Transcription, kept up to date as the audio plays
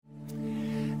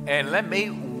And let me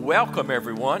welcome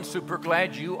everyone. Super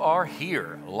glad you are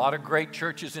here. A lot of great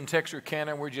churches in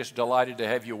Texarkana. We're just delighted to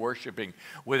have you worshiping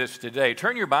with us today.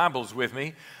 Turn your Bibles with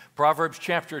me. Proverbs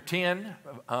chapter 10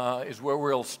 is where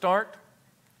we'll start.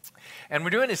 And we're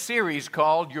doing a series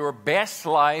called Your Best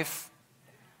Life.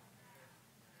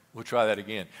 We'll try that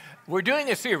again. We're doing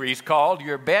a series called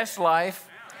Your Best Life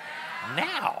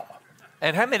Now.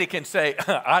 And how many can say,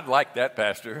 I'd like that,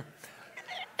 Pastor?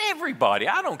 Everybody.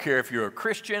 I don't care if you're a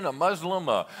Christian, a Muslim,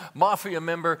 a mafia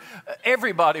member.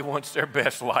 Everybody wants their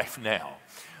best life now.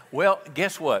 Well,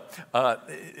 guess what?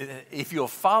 If you'll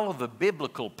follow the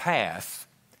biblical path,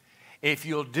 if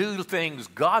you'll do things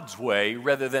God's way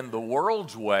rather than the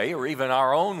world's way or even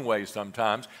our own way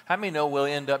sometimes, how many know we'll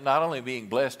end up not only being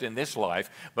blessed in this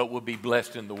life, but we'll be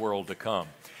blessed in the world to come?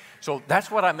 So that's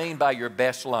what I mean by your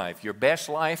best life. Your best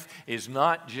life is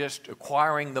not just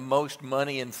acquiring the most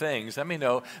money and things. Let me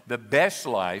know the best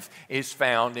life is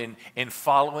found in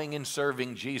following and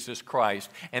serving Jesus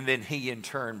Christ, and then He in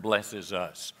turn blesses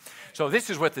us. So this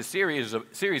is what the series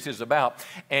is about.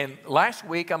 And last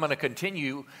week I'm going to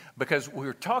continue because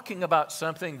we're talking about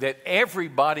something that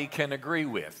everybody can agree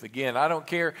with. Again, I don't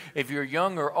care if you're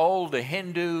young or old, a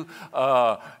Hindu,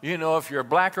 if you're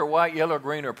black or white, yellow,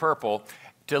 green, or purple.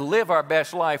 To live our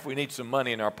best life, we need some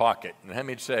money in our pocket. And let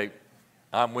me say,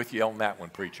 I'm with you on that one,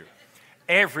 preacher.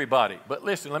 Everybody. But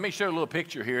listen, let me show you a little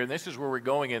picture here, and this is where we're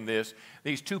going in this.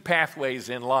 These two pathways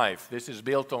in life. This is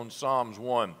built on Psalms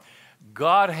 1.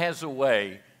 God has a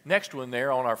way. Next one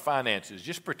there on our finances.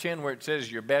 Just pretend where it says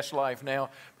your best life now.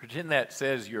 Pretend that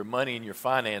says your money and your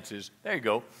finances. There you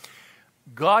go.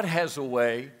 God has a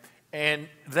way, and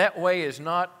that way is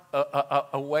not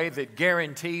a way that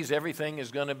guarantees everything is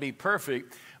going to be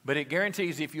perfect, but it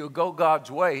guarantees if you go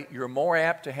God's way, you're more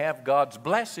apt to have God's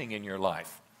blessing in your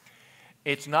life.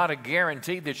 It's not a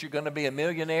guarantee that you're going to be a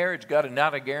millionaire. It's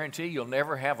not a guarantee you'll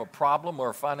never have a problem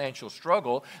or a financial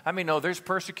struggle. I mean, no, there's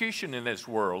persecution in this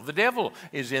world. The devil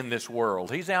is in this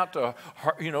world. He's out to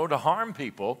harm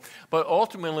people, but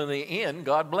ultimately in the end,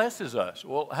 God blesses us.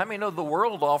 Well, how many know the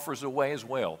world offers a way as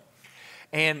well?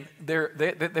 And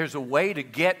there's a way to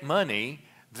get money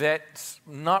that's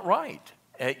not right.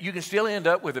 You can still end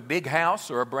up with a big house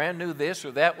or a brand new this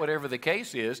or that, whatever the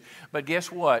case is. But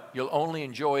guess what? You'll only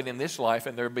enjoy it in this life,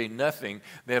 and there'll be nothing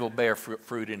that'll bear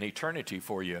fruit in eternity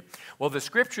for you. Well, the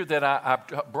scripture that I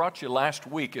brought you last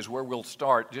week is where we'll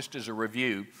start, just as a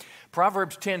review.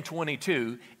 Proverbs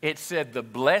 10:22, it said, the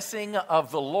blessing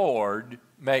of the Lord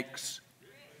makes...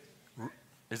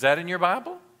 Is that in your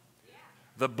Bible?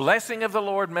 The blessing of the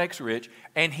Lord makes rich,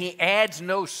 and He adds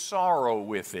no sorrow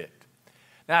with it.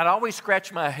 Now, I'd always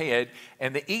scratch my head,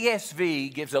 and the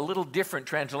ESV gives a little different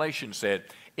translation said.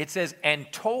 It says,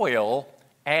 and toil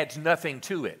adds nothing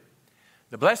to it.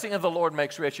 The blessing of the Lord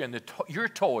makes rich, and your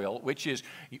toil, which is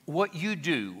what you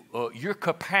do, your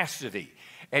capacity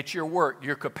at your work,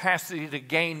 your capacity to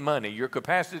gain money, your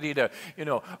capacity to,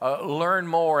 learn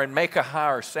more and make a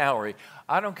higher salary.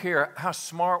 I don't care how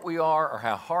smart we are or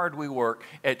how hard we work.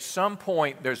 At some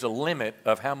point, there's a limit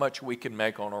of how much we can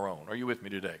make on our own. Are you with me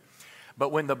today?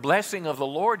 But when the blessing of the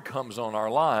Lord comes on our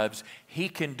lives, He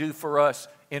can do for us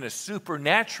in a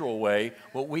supernatural way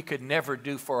what we could never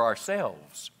do for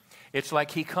ourselves. It's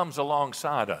like He comes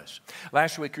alongside us.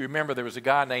 Last week, you remember there was a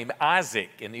guy named Isaac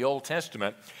in the Old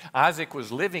Testament. Isaac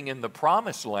was living in the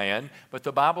Promised Land, but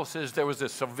the Bible says there was a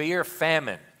severe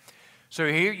famine. So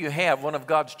here you have one of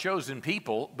God's chosen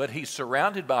people, but he's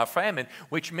surrounded by a famine,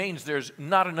 which means there's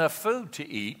not enough food to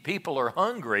eat. People are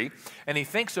hungry, and he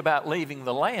thinks about leaving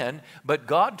the land, but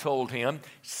God told him,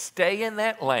 stay in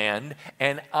that land,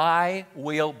 and I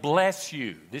will bless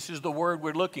you. This is the word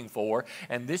we're looking for,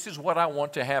 and this is what I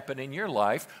want to happen in your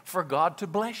life, for God to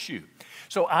bless you.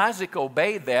 So Isaac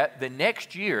obeyed that. The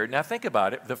next year, now think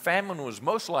about it, the famine was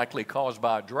most likely caused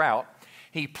by a drought.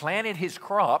 He planted his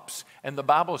crops, and the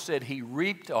Bible said he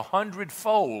reaped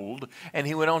 100-fold, and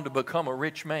he went on to become a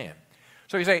rich man.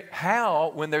 So you say,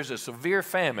 how, when there's a severe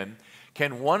famine,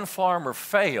 can one farmer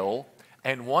fail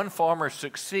and one farmer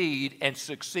succeed and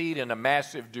succeed in a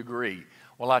massive degree?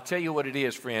 Well, I tell you what it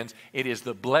is, friends. It is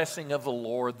the blessing of the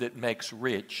Lord that makes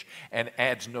rich and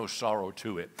adds no sorrow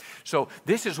to it. So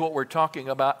this is what we're talking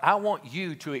about. I want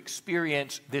you to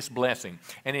experience this blessing.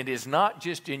 And it is not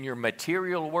just in your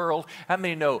material world. How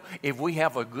many know if we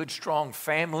have a good, strong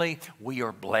family, we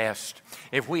are blessed.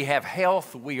 If we have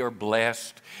health, we are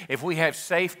blessed. If we have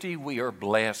safety, we are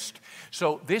blessed.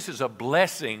 So this is a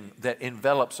blessing that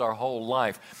envelops our whole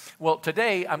life. Well,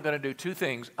 today I'm going to do two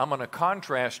things. I'm going to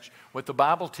contrast what the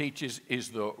Bible teaches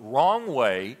is the wrong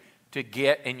way to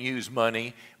get and use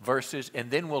money versus,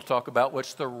 and then we'll talk about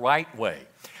what's the right way.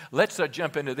 Let's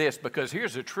jump into this, because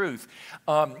here's the truth.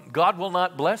 God will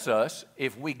not bless us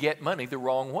if we get money the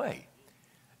wrong way.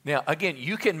 Now, again,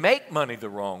 you can make money the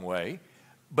wrong way,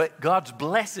 but God's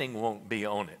blessing won't be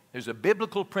on it. There's a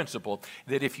biblical principle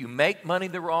that if you make money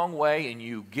the wrong way and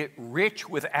you get rich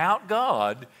without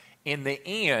God, in the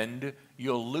end,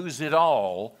 you'll lose it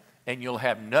all and you'll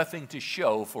have nothing to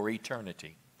show for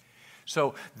eternity.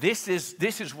 So this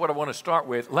is what I want to start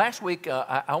with. Last week,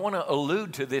 I want to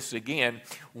allude to this again.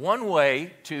 One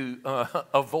way to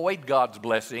avoid God's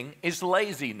blessing is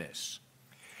laziness.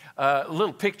 A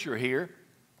little picture here.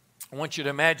 I want you to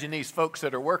imagine these folks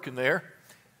that are working there.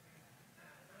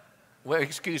 Well,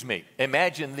 excuse me.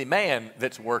 Imagine the man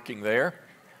that's working there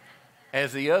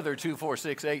as the other 2, 4,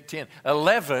 6, 8, 10,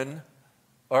 11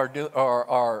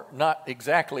 are not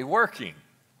exactly working.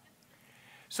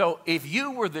 So if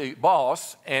you were the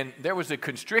boss and there was a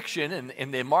constriction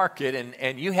in the market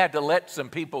and you had to let some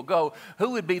people go,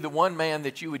 who would be the one man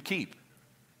that you would keep?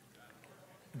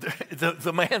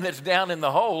 The man that's down in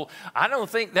the hole. I don't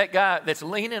think that guy that's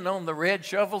leaning on the red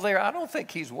shovel there, I don't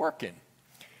think he's working.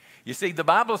 You see, the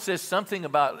Bible says something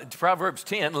about Proverbs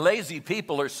 10, lazy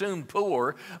people are soon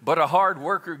poor, but a hard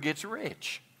worker gets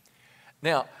rich.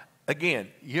 Now, again,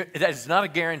 that's not a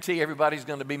guarantee everybody's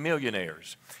going to be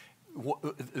millionaires.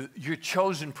 Your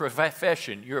chosen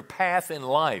profession, your path in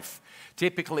life,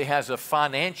 typically has a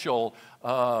financial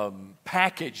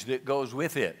package that goes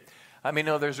with it. I mean,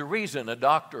 no, there's a reason a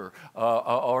doctor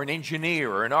or an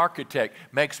engineer or an architect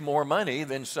makes more money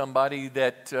than somebody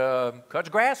that cuts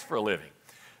grass for a living.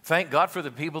 Thank God for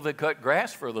the people that cut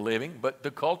grass for the living, but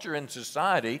the culture and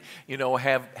society,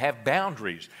 have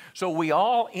boundaries. So we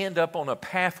all end up on a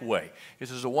pathway.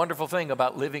 This is a wonderful thing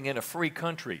about living in a free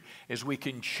country, is we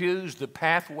can choose the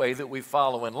pathway that we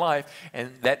follow in life,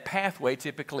 and that pathway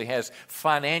typically has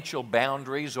financial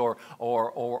boundaries or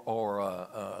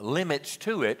limits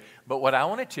to it. But what I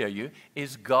want to tell you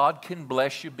is God can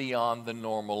bless you beyond the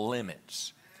normal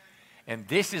limits. And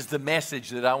this is the message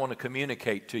that I want to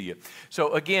communicate to you.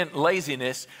 So again,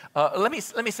 laziness. Let me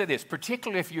say this,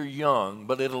 particularly if you're young,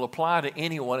 but it'll apply to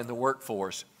anyone in the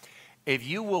workforce. If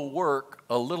you will work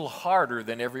a little harder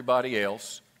than everybody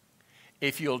else,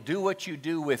 if you'll do what you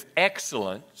do with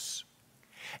excellence,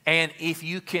 and if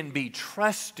you can be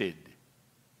trusted,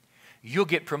 you'll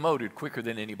get promoted quicker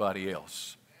than anybody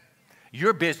else.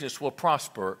 Your business will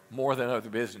prosper more than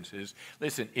other businesses.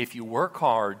 Listen, if you work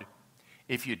hard,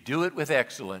 if you do it with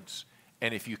excellence,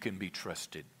 and if you can be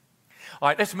trusted. All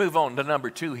right, let's move on to number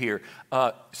 2 here.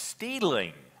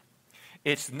 Stealing.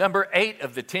 It's number 8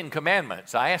 of the 10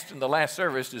 Commandments. I asked in the last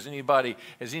service, has anybody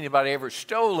ever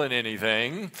stolen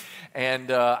anything?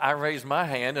 And I raised my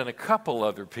hand, and a couple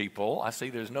other people. I see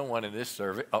there's no one in this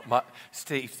service.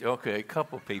 Steve, okay, a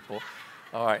couple people.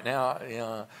 All right, now,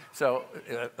 and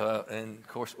of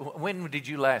course, when did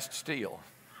you last steal?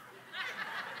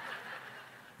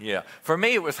 Yeah, for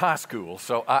me it was high school,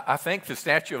 so I think the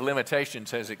statute of limitations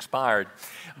has expired.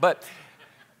 But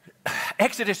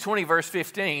Exodus 20 verse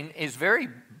 15 is very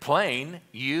plain.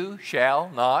 You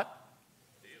shall not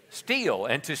steal.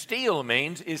 And to steal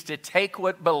means is to take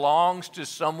what belongs to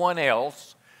someone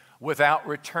else without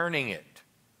returning it.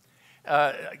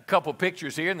 A couple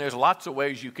pictures here, and there's lots of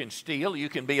ways you can steal. You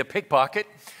can be a pickpocket.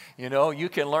 You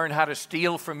can learn how to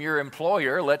steal from your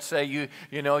employer. Let's say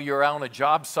you're on a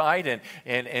job site and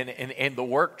the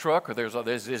work truck, or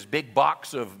there's this big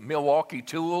box of Milwaukee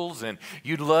tools, and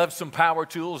you'd love some power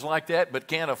tools like that, but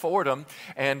can't afford them.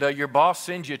 And your boss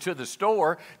sends you to the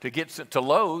store to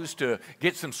Lowe's to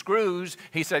get some screws.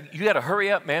 He said, "You got to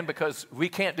hurry up, man, because we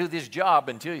can't do this job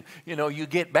until you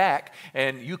get back."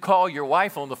 And you call your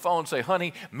wife on the phone and say,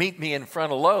 "Honey, meet me in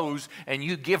front of Lowe's," and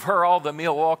you give her all the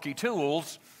Milwaukee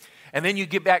tools. And then you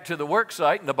get back to the work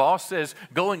site, and the boss says,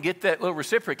 "Go and get that little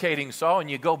reciprocating saw."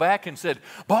 And you go back and said,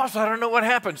 "Boss, I don't know what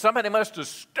happened. Somebody must have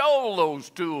stole those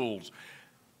tools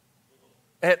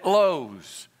at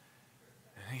Lowe's."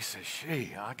 And he says,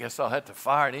 "Gee, I guess I'll have to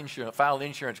file an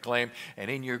insurance claim,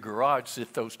 and in your garage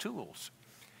sit those tools."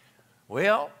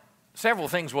 Well, several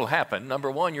things will happen. Number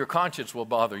 1, your conscience will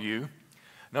bother you.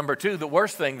 Number 2, the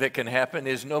worst thing that can happen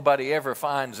is nobody ever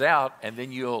finds out, and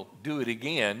then you'll do it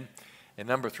again. And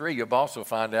number 3, your boss will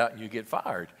find out and you get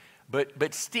fired.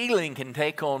 But stealing can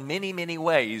take on many, many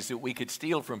ways that we could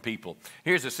steal from people.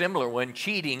 Here's a similar one: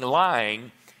 cheating,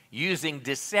 lying, using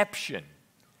deception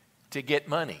to get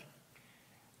money.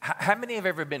 How many have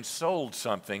ever been sold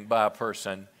something by a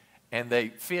person and they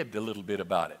fibbed a little bit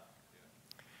about it?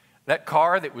 That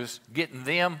car that was getting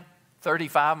them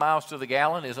 35 miles to the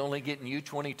gallon is only getting you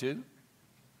 22?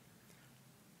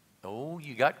 Oh,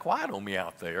 you got quiet on me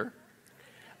out there.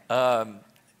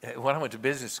 when I went to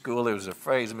business school, there was a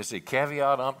phrase, let me see,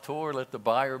 caveat emptor, let the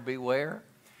buyer beware.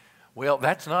 Well,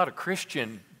 that's not a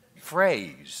Christian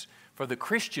phrase. For the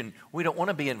Christian, we don't want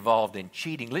to be involved in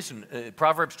cheating. Listen,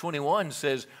 Proverbs 21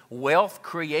 says, wealth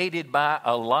created by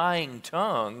a lying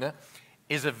tongue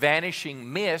is a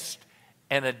vanishing mist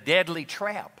and a deadly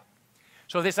trap.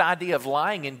 So this idea of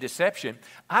lying and deception,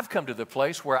 I've come to the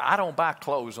place where I don't buy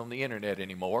clothes on the internet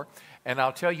anymore, and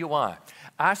I'll tell you why.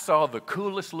 I saw the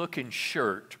coolest looking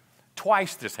shirt.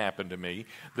 Twice this happened to me.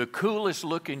 The coolest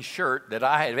looking shirt that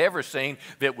I had ever seen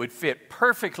that would fit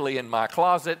perfectly in my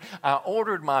closet. I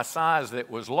ordered my size that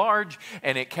was large,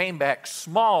 and it came back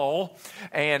small,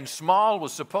 and small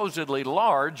was supposedly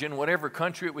large in whatever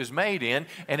country it was made in,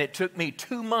 and it took me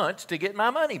 2 months to get my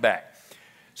money back.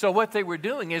 So what they were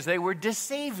doing is they were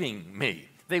deceiving me.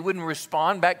 They wouldn't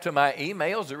respond back to my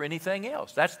emails or anything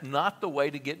else. That's not the way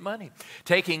to get money.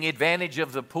 Taking advantage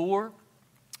of the poor.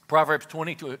 Proverbs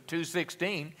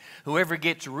 22:16, whoever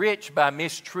gets rich by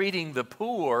mistreating the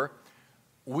poor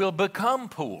will become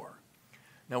poor.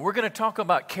 Now, we're going to talk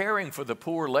about caring for the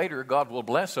poor later. God will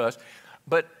bless us.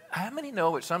 But how many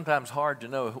know it's sometimes hard to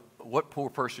know what poor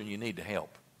person you need to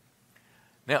help?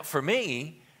 Now, for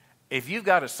me, if you've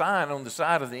got a sign on the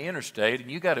side of the interstate and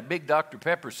you got a big Dr.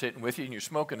 Pepper sitting with you and you're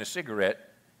smoking a cigarette,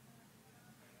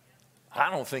 I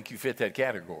don't think you fit that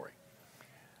category.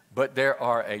 But there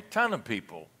are a ton of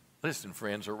people, listen,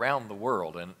 friends, around the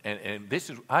world, and this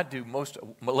is, I do most,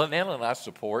 Lynell and I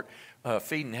support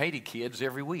Feeding Haiti kids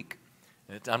every week.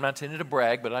 I'm not intending to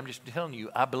brag, but I'm just telling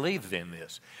you, I believe in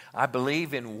this. I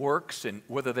believe in works, and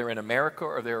whether they're in America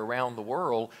or they're around the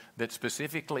world, that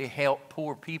specifically help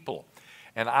poor people.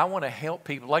 And I want to help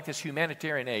people, like this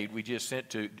humanitarian aid we just sent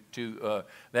to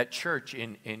that church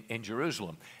in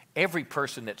Jerusalem. Every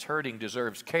person that's hurting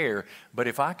deserves care, but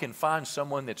if I can find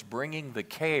someone that's bringing the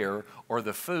care or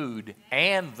the food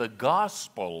and the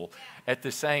gospel at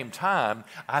the same time,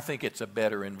 I think it's a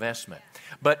better investment.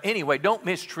 But anyway, don't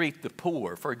mistreat the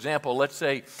poor. For example, let's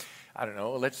say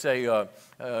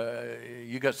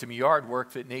you got some yard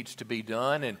work that needs to be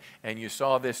done, and you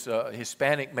saw this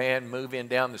Hispanic man move in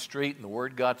down the street, and the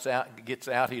word gets out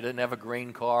he doesn't have a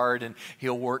green card, and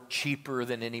he'll work cheaper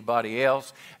than anybody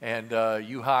else, and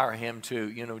you hire him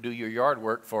to do your yard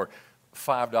work for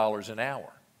 $5 an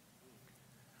hour.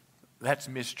 That's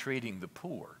mistreating the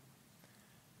poor.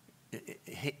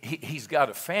 He's got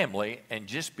a family, and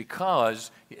just because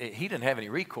he didn't have any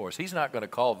recourse, he's not going to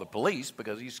call the police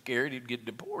because he's scared he'd get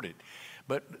deported.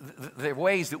 But there are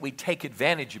ways that we take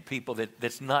advantage of people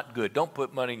that's not good. Don't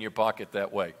put money in your pocket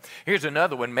that way. Here's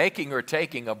another one, making or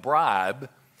taking a bribe.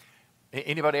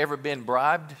 Anybody ever been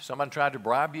bribed? Someone tried to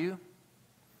bribe you?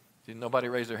 Didn't nobody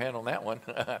raise their hand on that one?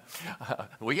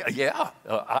 Well, yeah.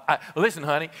 Listen,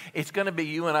 honey, it's going to be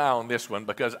you and I on this one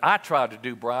because I try to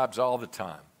do bribes all the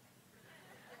time.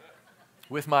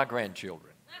 With my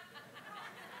grandchildren.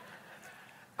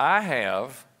 I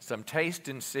have some Taste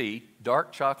and See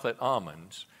dark chocolate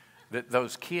almonds that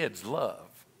those kids love.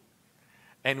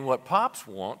 And what Pops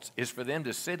wants is for them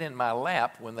to sit in my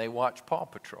lap when they watch Paw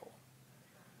Patrol.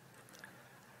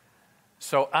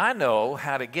 So I know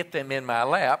how to get them in my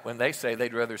lap when they say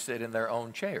they'd rather sit in their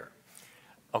own chair.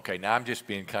 Okay, now I'm just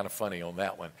being kind of funny on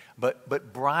that one.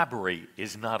 But bribery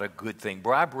is not a good thing.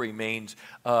 Bribery means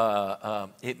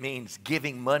it means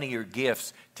giving money or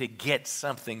gifts to get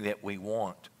something that we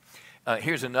want.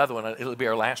 Here's another one. It'll be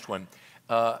our last one.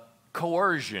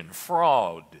 Coercion,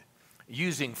 fraud,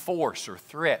 using force or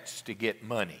threats to get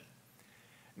money.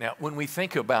 Now, when we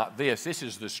think about this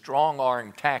is the strong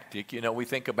arm tactic. We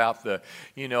think about the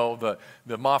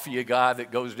mafia guy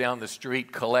that goes down the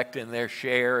street collecting their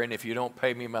share, and if you don't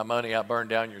pay me my money, I burn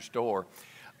down your store.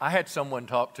 I had someone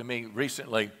talk to me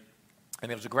recently,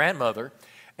 and it was a grandmother,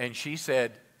 and she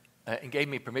said, and gave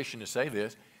me permission to say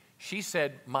this, she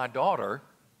said, my daughter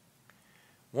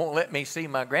won't let me see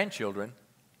my grandchildren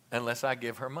unless I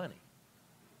give her money.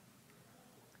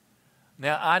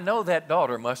 Now, I know that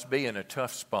daughter must be in a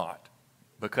tough spot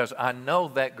because I know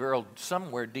that girl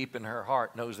somewhere deep in her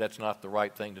heart knows that's not the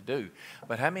right thing to do.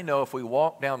 But how many know if we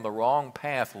walk down the wrong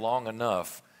path long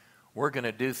enough, we're going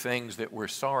to do things that we're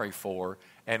sorry for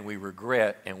and we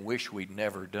regret and wish we'd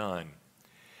never done?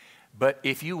 But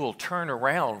if you will turn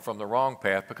around from the wrong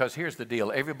path, because here's the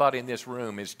deal, everybody in this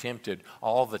room is tempted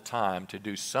all the time to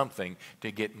do something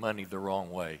to get money the wrong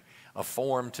way. A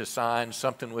form to sign,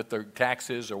 something with their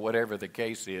taxes or whatever the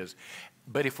case is.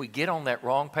 But if we get on that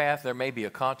wrong path, there may be a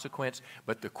consequence.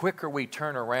 But the quicker we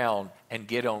turn around and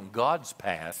get on God's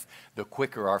path, the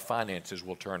quicker our finances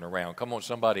will turn around. Come on,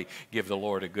 somebody give the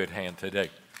Lord a good hand today.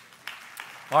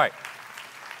 All right.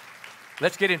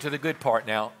 let's get into the good part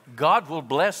now. God will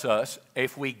bless us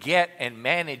if we get and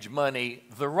manage money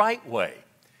the right way.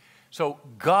 So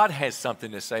God has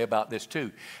something to say about this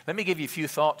too. Let me give you a few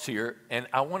thoughts here, and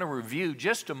I want to review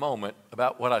just a moment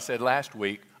about what I said last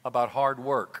week about hard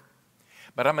work.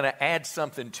 But I'm going to add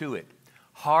something to it.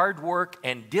 Hard work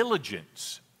and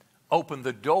diligence open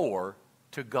the door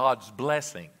to God's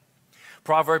blessing.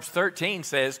 Proverbs 13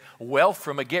 says, wealth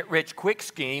from a get-rich-quick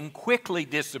scheme quickly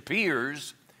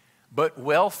disappears, but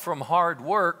wealth from hard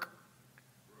work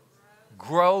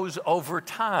grows over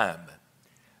time.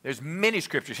 There's many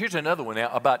scriptures. Here's another one now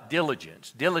about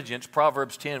diligence. Diligence,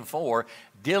 Proverbs 10:4,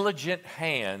 diligent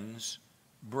hands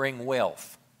bring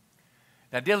wealth.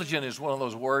 Now, diligent is one of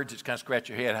those words that's kind of scratch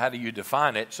your head. How do you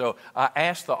define it? So I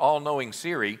asked the all-knowing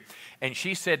Siri, and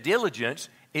she said diligence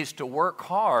is to work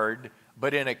hard,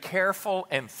 but in a careful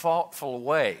and thoughtful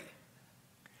way.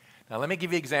 Now, let me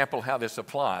give you an example how this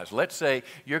applies. Let's say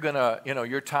you're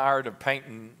tired of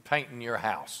painting your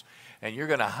house, and you're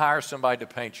going to hire somebody to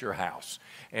paint your house.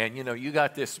 And, you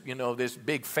got this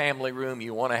big family room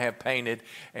you want to have painted,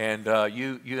 and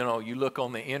you look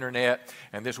on the internet,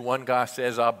 and this one guy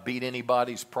says, I'll beat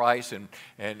anybody's price, and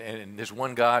this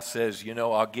one guy says,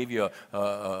 I'll give you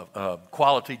a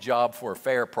quality job for a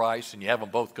fair price, and you have them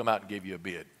both come out and give you a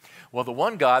bid. Well, the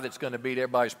one guy that's going to beat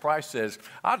everybody's price says,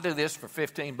 I'll do this for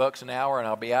 $15 an hour, and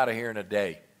I'll be out of here in a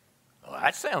day. Well,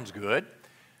 that sounds good.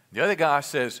 The other guy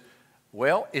says,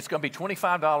 well, it's going to be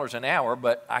 $25 an hour,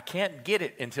 but I can't get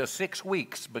it until 6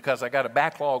 weeks because I got a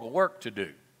backlog of work to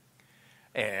do.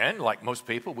 And like most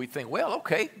people, we think, well,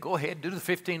 okay, go ahead, do the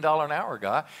 $15 an hour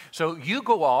guy. So you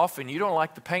go off and you don't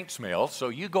like the paint smell, so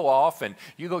you go off and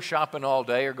you go shopping all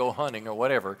day or go hunting or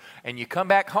whatever, and you come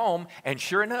back home, and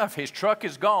sure enough, his truck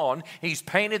is gone. He's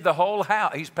painted the whole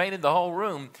house. He's painted the whole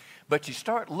room. But you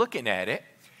start looking at it,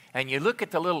 and you look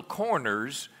at the little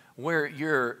corners where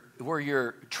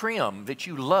your trim that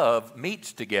you love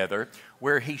meets together,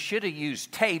 where he should have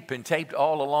used tape and taped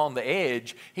all along the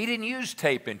edge. He didn't use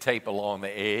tape and tape along the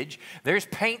edge. There's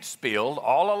paint spilled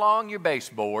all along your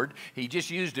baseboard. He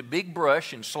just used a big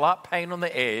brush and slopped paint on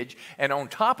the edge. And on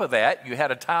top of that, you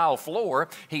had a tile floor.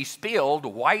 He spilled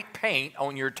white paint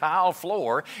on your tile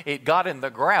floor. It got in the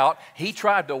grout. He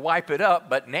tried to wipe it up,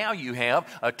 but now you have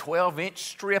a 12-inch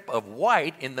strip of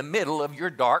white in the middle of your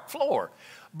dark floor.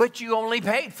 But you only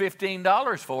paid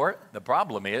 $15 for it. The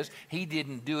problem is he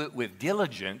didn't do it with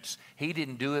diligence. He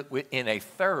didn't do it in a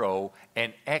thorough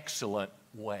and excellent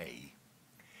way.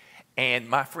 And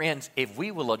my friends, if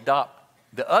we will adopt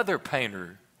the other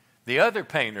painter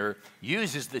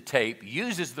uses the tape,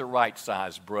 uses the right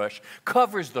size brush,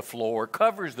 covers the floor,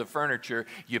 covers the furniture.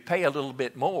 You pay a little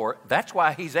bit more. That's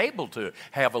why he's able to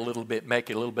make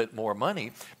a little bit more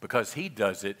money, because he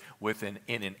does it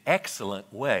in an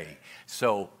excellent way.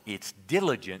 So it's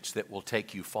diligence that will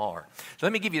take you far. So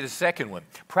let me give you the second one.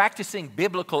 Practicing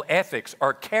biblical ethics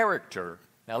or character,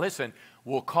 now listen,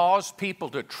 will cause people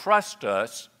to trust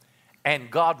us,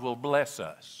 and God will bless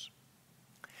us.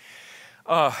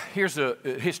 Here's a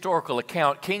historical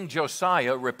account. King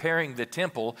Josiah repairing the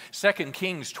temple, 2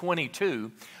 Kings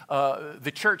 22,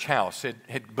 the church house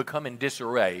had become in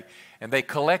disarray, and they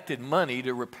collected money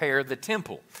to repair the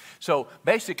temple. So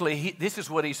basically, this is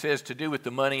what he says to do with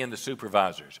the money and the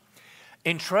supervisors.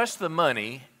 Entrust the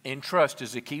money, entrust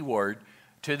is a key word,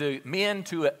 to the men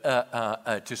to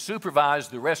supervise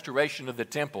the restoration of the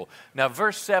temple. Now,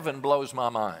 verse 7 blows my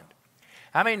mind.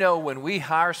 How many know when we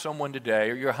hire someone today,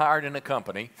 or you're hired in a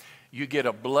company, you get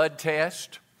a blood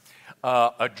test,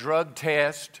 a drug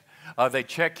test, they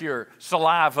check your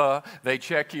saliva, they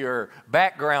check your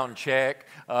background check.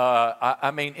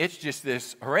 I mean, it's just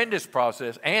this horrendous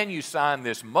process, and you sign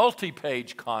this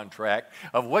multi-page contract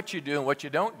of what you do and what you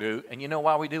don't do. And you know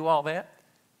why we do all that?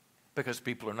 Because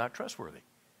people are not trustworthy.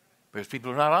 Because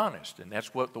people are not honest, and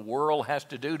that's what the world has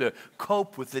to do to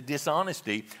cope with the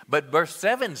dishonesty. But verse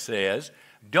 7 says,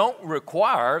 don't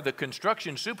require the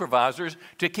construction supervisors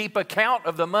to keep account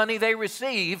of the money they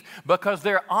receive, because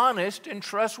they're honest and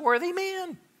trustworthy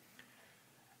men.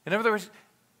 In other words,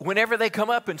 whenever they come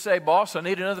up and say, boss, I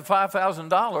need another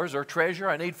 $5,000, or treasurer,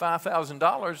 I need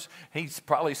 $5,000, he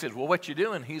probably says, well, what you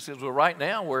doing? He says, well, right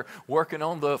now we're working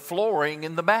on the flooring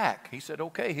in the back. He said,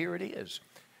 okay, here it is.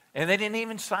 And they didn't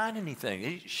even sign anything.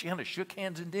 They kind of shook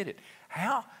hands and did it.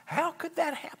 How could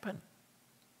that happen?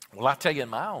 Well, I tell you, in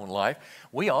my own life,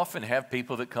 we often have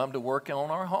people that come to work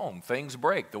on our home. Things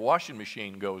break. The washing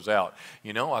machine goes out.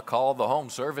 I call the home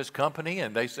service company,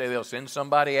 and they say they'll send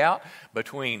somebody out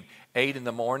between 8 in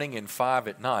the morning and 5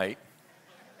 at night.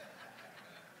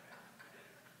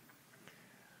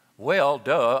 Well,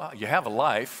 duh, you have a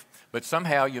life. but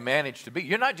somehow you manage to be.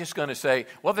 You're not just going to say,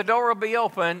 well, the door will be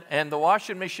open and the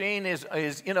washing machine is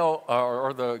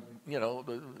or the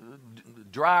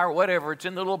dryer, whatever, it's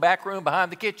in the little back room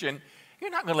behind the kitchen.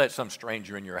 You're not going to let some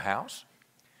stranger in your house.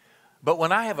 But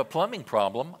when I have a plumbing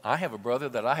problem, I have a brother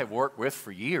that I have worked with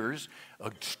for years,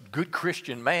 a good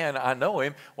Christian man, I know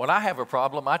him. When I have a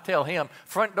problem, I tell him,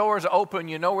 front door is open,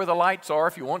 you know where the lights are.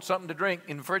 If you want something to drink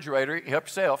in the refrigerator, help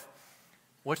yourself.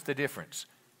 What's the difference?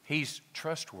 He's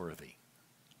trustworthy.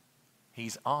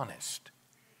 He's honest.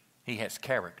 He has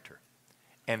character.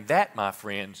 And that, my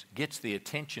friends, gets the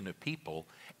attention of people,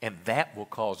 and that will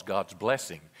cause God's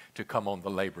blessing to come on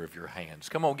the labor of your hands.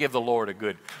 Come on, give the Lord a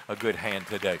good hand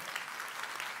today.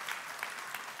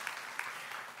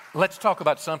 Let's talk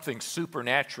about something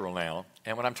supernatural now.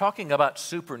 And when I'm talking about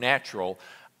supernatural,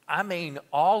 I mean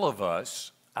all of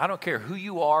us. I don't care who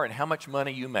you are and how much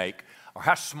money you make or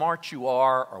how smart you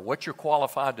are or what you're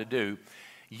qualified to do.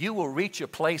 You will reach a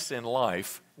place in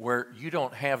life where you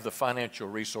don't have the financial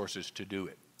resources to do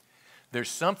it. There's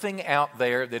something out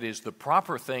there that is the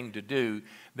proper thing to do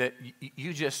that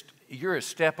you're a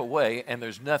step away and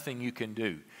there's nothing you can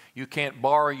do. You can't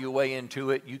borrow your way into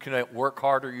it. You can't work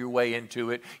harder your way into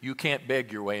it. You can't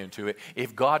beg your way into it.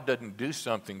 If God doesn't do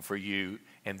something for you,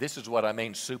 and this is what I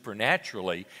mean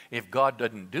supernaturally, if God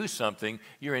doesn't do something,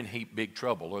 you're in big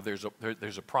trouble or there's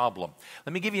a problem.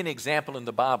 Let me give you an example in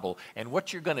the Bible, and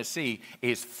what you're going to see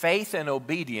is faith and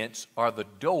obedience are the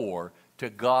door to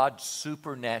God's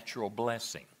supernatural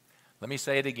blessing. Let me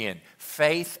say it again,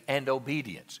 faith and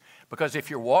obedience. Because if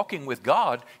you're walking with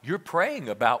God, you're praying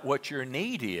about what your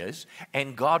need is,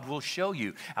 and God will show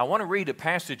you. I want to read a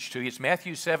passage to you. It's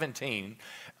Matthew 17.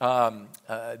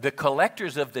 The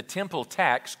collectors of the temple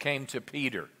tax came to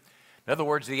Peter. In other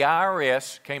words, the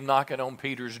IRS came knocking on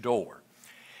Peter's door.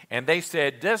 And they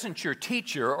said, doesn't your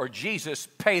teacher or Jesus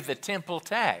pay the temple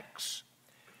tax?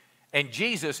 And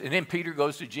then Peter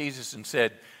goes to Jesus and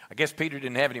said, I guess Peter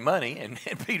didn't have any money. And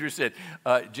Peter said,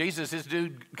 Jesus, this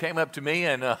dude came up to me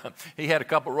and he had a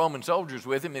couple Roman soldiers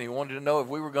with him and he wanted to know if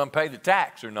we were going to pay the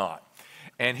tax or not.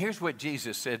 And here's what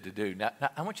Jesus said to do. Now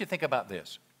I want you to think about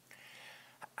this.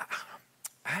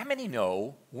 How many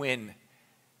know when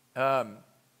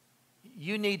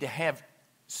you need to have,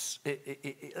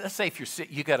 let's say if you're sick,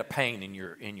 you got a pain in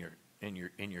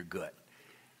your gut.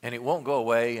 And it won't go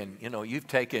away, and, you've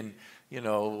taken,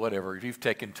 you've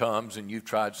taken Tums, and you've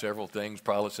tried several things,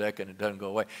 Prilosec, and it doesn't go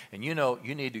away. And you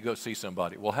need to go see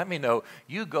somebody. Well, how many know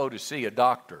you go to see a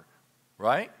doctor,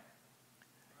 right?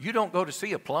 You don't go to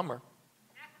see a plumber.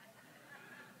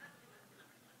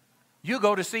 You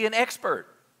go to see an expert.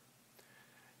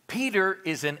 Peter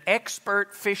is an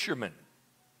expert fisherman,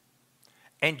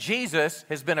 and Jesus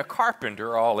has been a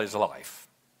carpenter all his life.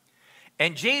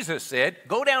 And Jesus said,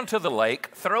 go down to the lake,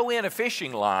 throw in a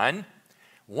fishing line,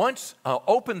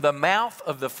 open the mouth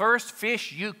of the first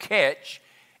fish you catch,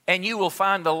 and you will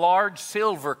find a large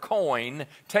silver coin.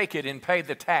 Take it and pay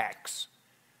the tax.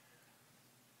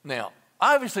 Now,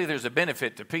 obviously there's a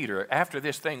benefit to Peter. After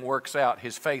this thing works out,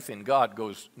 his faith in God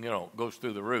goes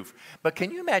through the roof. But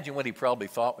can you imagine what he probably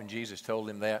thought when Jesus told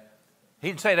him that? He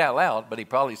didn't say it out loud, but he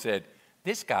probably said,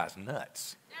 this guy's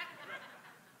nuts.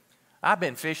 I've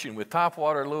been fishing with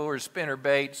topwater lures, spinner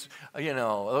baits,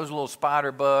 those little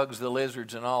spider bugs, the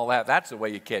lizards and all that. That's the way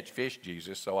you catch fish,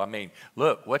 Jesus. So,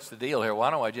 look, what's the deal here? Why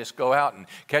don't I just go out and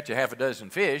catch a half a dozen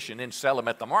fish and then sell them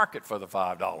at the market for the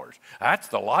 $5? That's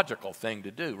the logical thing to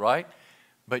do, right?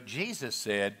 But Jesus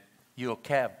said,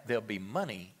 there'll be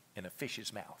money in a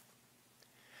fish's mouth.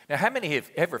 Now, how many have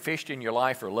ever fished in your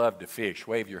life or loved to fish?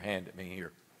 Wave your hand at me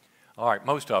here. All right,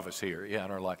 most of us here, in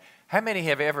our life. How many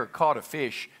have ever caught a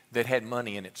fish that had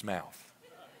money in its mouth?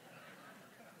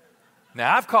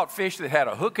 Now, I've caught fish that had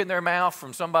a hook in their mouth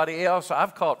from somebody else.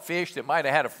 I've caught fish that might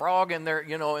have had a frog in their,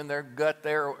 in their gut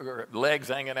there, or legs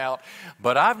hanging out.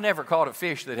 But I've never caught a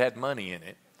fish that had money in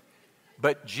it.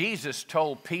 But Jesus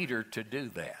told Peter to do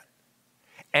that.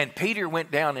 And Peter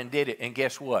went down and did it. And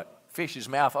guess what? Fish's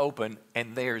mouth opened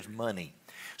and there's money.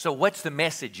 So what's the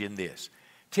message in this?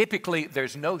 Typically,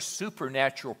 there's no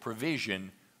supernatural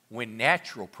provision when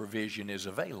natural provision is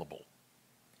available.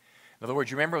 In other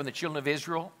words, you remember when the children of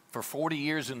Israel, for 40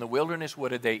 years in the wilderness,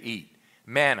 what did they eat?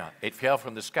 Manna. It fell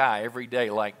from the sky every day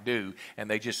like dew, and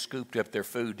they just scooped up their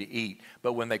food to eat.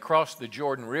 But when they crossed the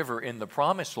Jordan River in the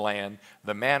Promised Land,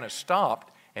 the manna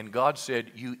stopped, and God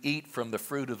said, you eat from the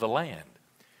fruit of the land.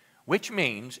 Which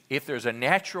means if there's a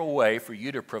natural way for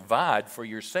you to provide for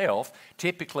yourself,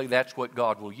 typically that's what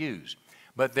God will use.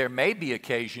 But there may be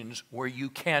occasions where you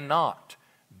cannot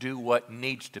do what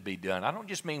needs to be done. I don't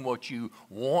just mean what you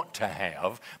want to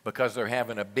have because they're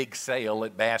having a big sale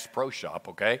at Bass Pro Shop,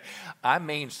 okay? I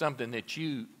mean something that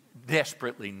you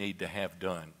desperately need to have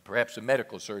done, perhaps a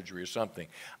medical surgery or something.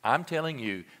 I'm telling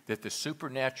you that the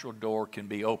supernatural door can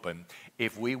be open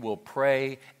if we will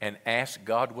pray and ask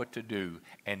God what to do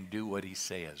and do what he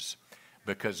says.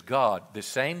 Because God, the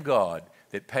same God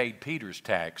that paid Peter's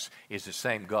tax, is the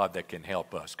same God that can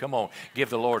help us. Come on, give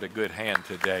the Lord a good hand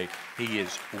today. He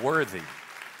is worthy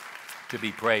to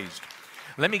be praised.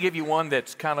 Let me give you one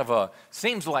that's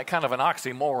seems like kind of an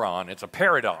oxymoron. It's a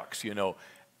paradox, you know.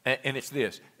 And it's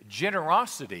this: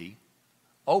 generosity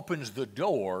opens the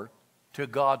door to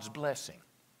God's blessing.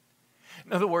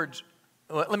 In other words,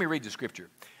 let me read the scripture.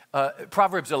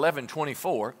 Proverbs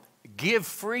 11:24, give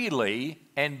freely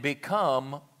and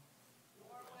become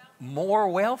more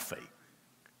wealthy.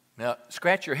 Now,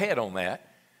 scratch your head on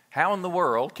that. How in the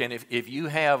world can, if you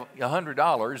have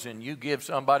 $100 and you give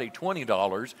somebody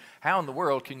 $20, how in the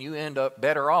world can you end up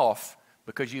better off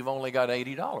because you've only got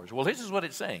 $80? Well, this is what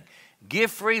it's saying. Give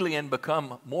freely and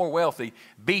become more wealthy.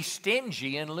 Be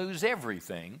stingy and lose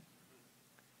everything.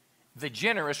 The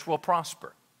generous will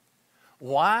prosper.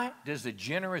 Why does the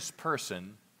generous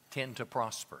person tend to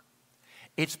prosper?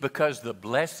 It's because the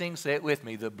blessing, say it with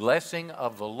me, the blessing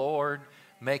of the Lord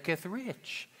maketh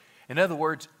rich. In other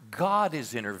words, God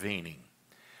is intervening.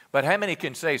 But how many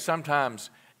can say sometimes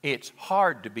it's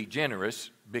hard to be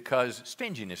generous because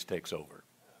stinginess takes over?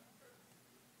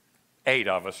 8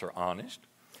 of us are honest.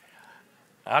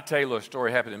 I'll tell you a little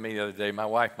story happened to me the other day. My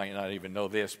wife might not even know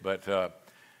this, but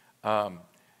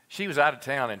she was out of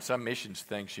town in some missions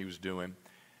thing she was doing.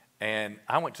 And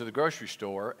I went to the grocery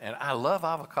store, and I love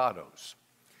avocados.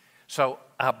 So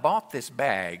I bought this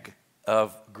bag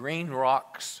of green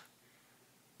rocks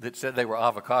that said they were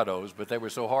avocados, but they were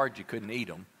so hard you couldn't eat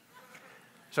them.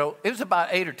 So it was about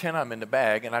 8 or 10 of them in the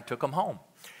bag, and I took them home.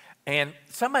 And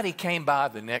somebody came by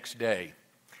the next day,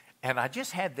 and I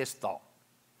just had this thought.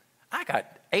 I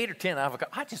got 8 or 10 avocados.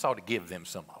 I just ought to give them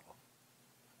some of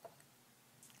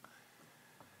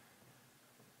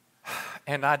them.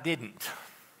 And I didn't.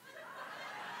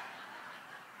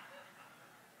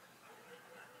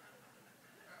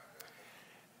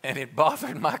 And it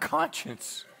bothered my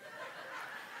conscience.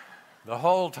 The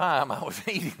whole time I was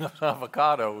eating those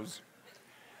avocados.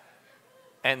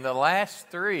 And the last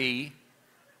 3,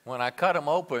 when I cut them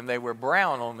open, they were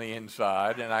brown on the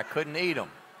inside, and I couldn't eat them.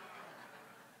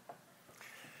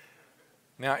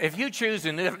 Now, if you choose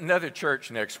another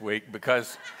church next week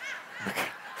because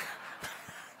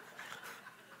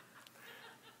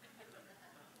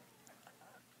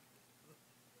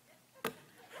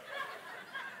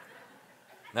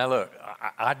now look,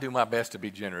 I do my best to be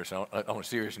generous on a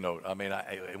serious note. I mean,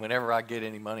 whenever I get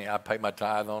any money, I pay my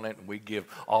tithe on it, and we give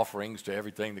offerings to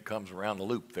everything that comes around the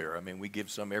loop there. I mean, we give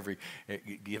some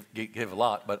give a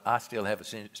lot, but I still have a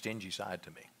stingy side to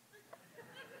me.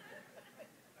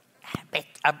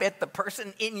 I bet the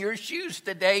person in your shoes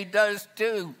today does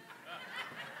too.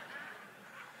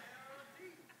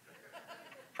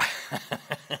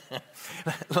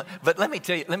 But let me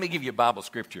tell you, let me give you a Bible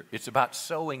scripture. It's about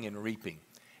sowing and reaping.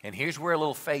 And here's where a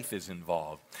little faith is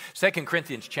involved. 2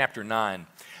 Corinthians chapter 9,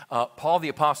 Paul the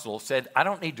Apostle said, I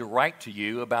don't need to write to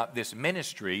you about this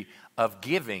ministry of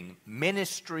giving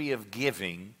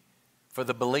for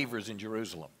the believers in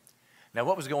Jerusalem. Now,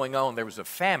 what was going on? There was a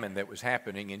famine that was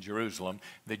happening in Jerusalem.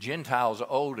 The Gentiles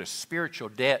owed a spiritual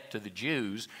debt to the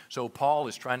Jews, so Paul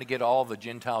is trying to get all the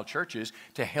Gentile churches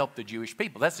to help the Jewish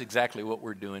people. That's exactly what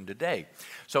we're doing today.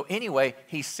 So anyway,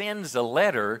 he sends a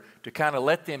letter to kind of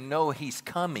let them know he's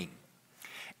coming.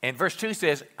 And verse 2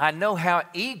 says, I know how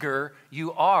eager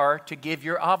you are to give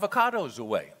your avocados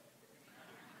away.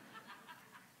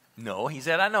 No, he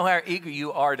said, I know how eager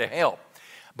you are to help.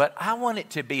 But I want it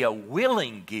to be a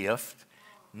willing gift,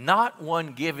 not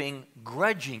one giving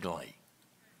grudgingly.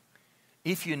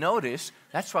 If you notice,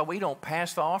 that's why we don't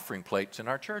pass the offering plates in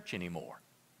our church anymore.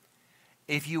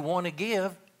 If you want to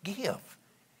give, give.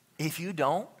 If you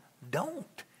don't,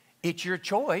 don't. It's your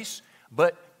choice,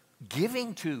 but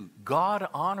giving to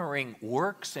God-honoring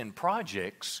works and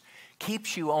projects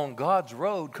keeps you on God's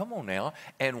road, come on now,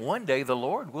 and one day the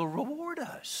Lord will reward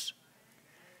us.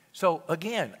 So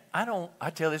again, I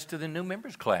tell this to the new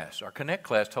members class, our Connect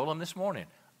class, told them this morning,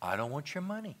 I don't want your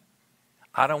money.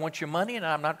 I don't want your money, and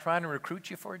I'm not trying to recruit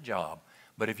you for a job.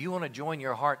 But if you want to join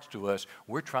your hearts to us,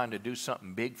 we're trying to do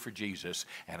something big for Jesus,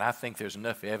 and I think there's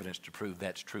enough evidence to prove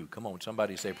that's true. Come on,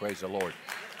 somebody say praise the Lord.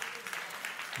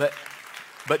 But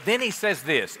then he says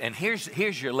this, and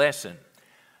here's your lesson.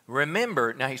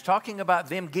 Remember, now he's talking about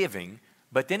them giving,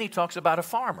 but then he talks about a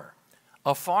farmer.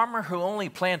 A farmer who only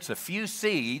plants a few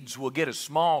seeds will get a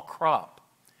small crop,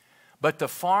 but the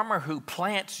farmer who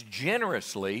plants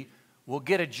generously will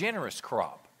get a generous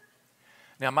crop.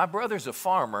 Now, my brother's a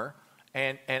farmer,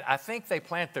 and I think they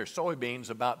plant their soybeans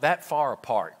about that far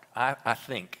apart. I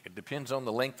think. It depends on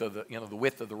the length of the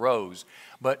width of the rows.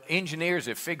 But engineers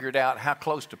have figured out how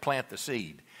close to plant the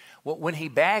seed. Well, when he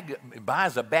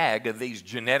buys a bag of these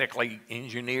genetically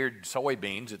engineered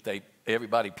soybeans that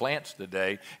everybody plants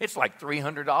today, it's like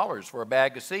 $300 for a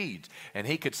bag of seeds. And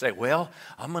he could say, well,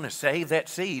 I'm going to save that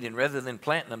seed, and rather than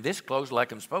planting them this close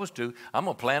like I'm supposed to, I'm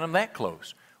going to plant them that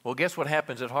close. Well, guess what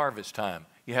happens at harvest time?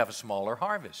 You have a smaller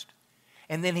harvest.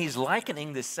 And then he's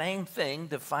likening the same thing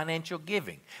to financial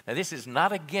giving. Now, this is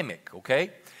not a gimmick,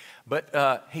 okay?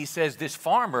 But he says this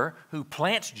farmer who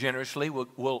plants generously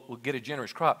will get a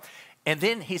generous crop. And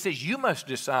then he says, you must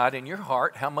decide in your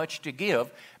heart how much to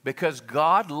give, because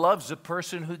God loves a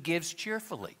person who gives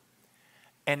cheerfully.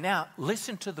 And now,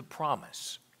 listen to the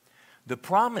promise. The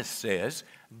promise says,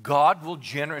 God will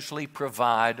generously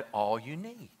provide all you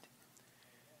need.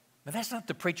 But that's not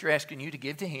the preacher asking you to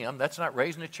give to him. That's not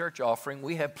raising a church offering.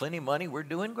 We have plenty of money. We're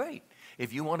doing great.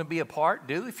 If you want to be a part,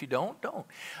 do. If you don't, don't.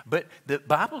 But the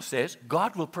Bible says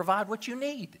God will provide what you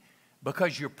need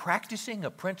because you're practicing a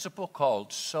principle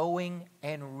called sowing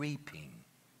and reaping.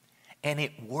 And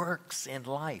it works in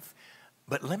life.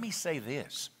 But let me say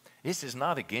this. This is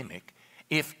not a gimmick.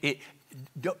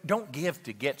 Don't give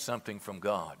to get something from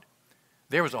God.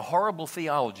 There was a horrible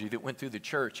theology that went through the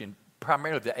church in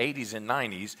primarily the 80s and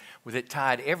 90s, where it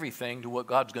tied everything to what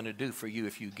God's going to do for you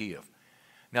if you give.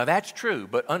 Now, that's true,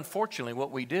 but unfortunately what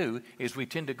we do is we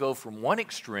tend to go from one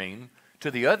extreme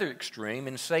to the other extreme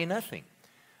and say nothing.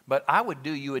 But I would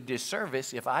do you a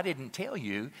disservice if I didn't tell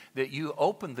you that you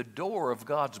open the door of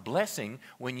God's blessing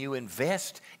when you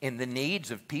invest in the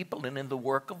needs of people and in the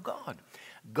work of God.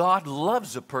 God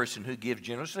loves a person who gives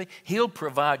generously. He'll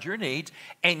provide your needs,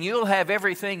 and you'll have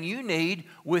everything you need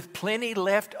with plenty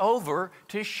left over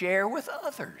to share with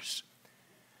others.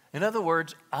 In other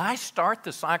words, I start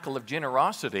the cycle of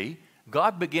generosity.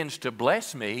 God begins to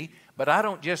bless me, but I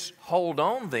don't just hold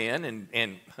on then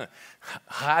and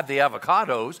hide the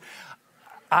avocados.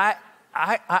 I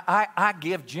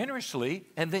give generously,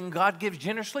 and then God gives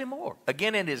generously more.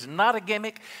 Again, it is not a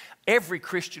gimmick. Every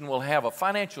Christian will have a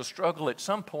financial struggle at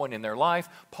some point in their life.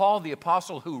 Paul the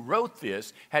apostle who wrote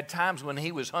this had times when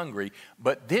he was hungry,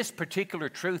 but this particular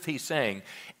truth he's saying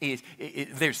is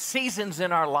there's seasons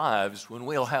in our lives when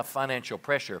we'll have financial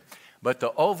pressure, but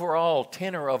the overall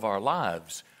tenor of our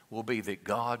lives will be that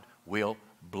God will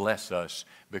bless us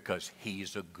because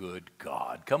he's a good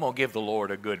God. Come on, give the Lord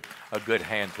a good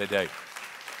hand today.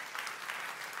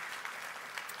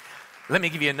 Let me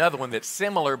give you another one that's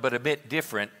similar but a bit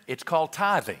different. It's called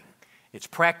tithing. It's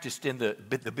practiced in the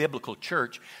biblical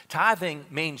church. Tithing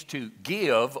means to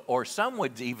give, or some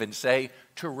would even say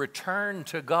to return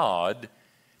to God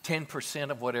 10%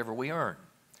 of whatever we earn.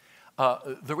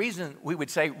 The reason we would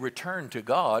say return to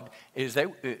God is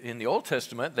in the Old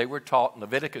Testament, they were taught in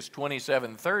Leviticus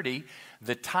 27:30,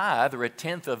 the tithe, or a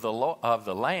tenth of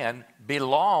the land,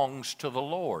 belongs to the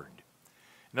Lord.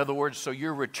 In other words, so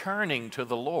you're returning to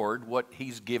the Lord what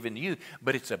he's given you,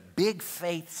 but it's a big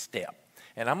faith step.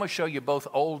 And I'm going to show you both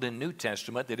Old and New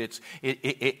Testament that it's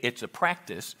a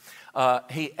practice.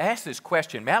 He asked this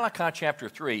question, Malachi chapter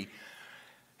 3.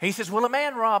 He says, will a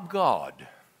man rob God?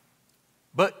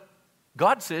 But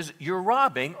God says, you're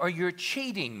robbing or you're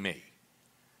cheating me.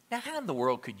 Now, how in the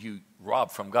world could you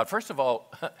rob from God? First of all,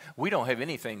 we don't have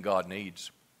anything God needs.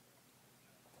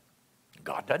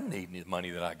 God doesn't need any money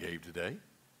that I gave today.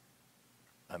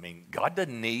 I mean, God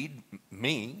doesn't need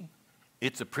me.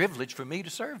 It's a privilege for me to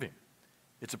serve him.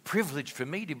 It's a privilege for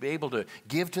me to be able to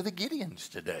give to the Gideons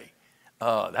today.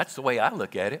 That's the way I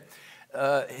look at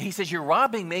it. He says, you're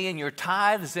robbing me, and your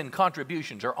tithes and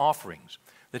contributions are offerings.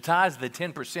 The tithes, the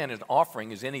 10% is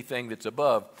offering, is anything that's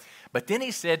above. But then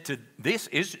he said to this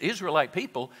Israelite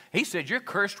people, he said, you're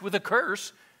cursed with a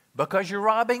curse because you're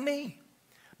robbing me.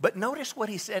 But notice what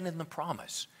he said in the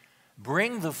promise.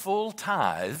 Bring the full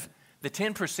tithe, the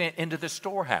 10%, into the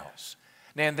storehouse.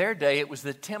 Now, in their day, it was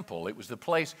the temple. It was the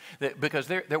place that, because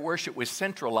their worship was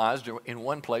centralized in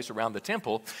one place around the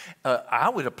temple. I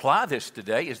would apply this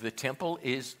today as the temple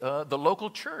is the local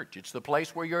church. It's the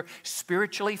place where you're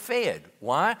spiritually fed.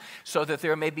 Why? So that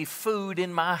there may be food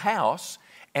in my house.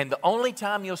 And the only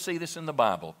time you'll see this in the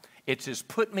Bible, it says,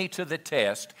 put me to the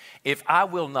test if I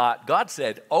will not, God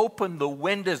said, open the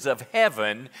windows of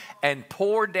heaven and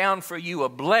pour down for you a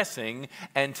blessing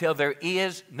until there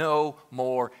is no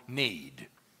more need.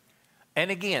 And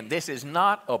again, this is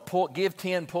not a give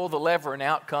 10, pull the lever, and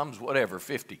out comes whatever,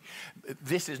 50.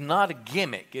 This is not a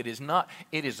gimmick. It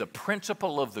is a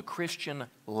principle of the Christian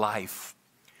life.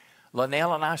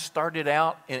 Linnell and I started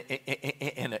out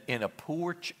in a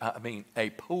poor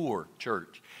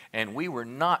church, and we were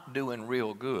not doing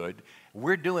real good.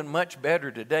 We're doing much better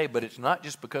today, but it's not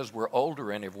just because we're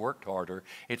older and have worked harder.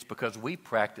 It's because we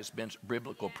practice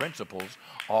biblical principles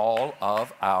all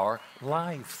of our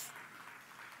life.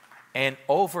 And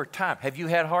over time, have you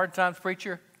had hard times,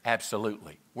 preacher?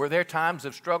 Absolutely. Were there times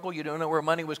of struggle? You don't know where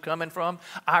money was coming from?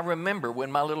 I remember when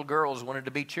my little girls wanted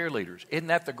to be cheerleaders. Isn't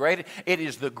that the greatest? It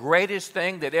is the greatest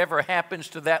thing that ever happens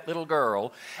to that little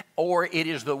girl, or it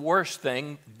is the worst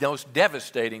thing, most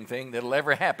devastating thing that'll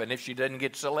ever happen if she doesn't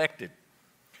get selected.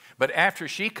 But after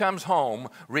she comes home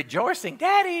rejoicing,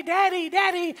 Daddy, Daddy,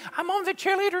 Daddy, I'm on the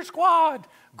cheerleader squad.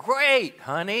 Great,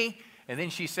 honey. And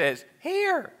then she says,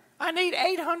 here, I need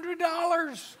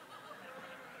 $800.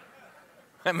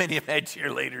 How many have had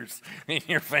cheerleaders in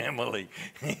your family?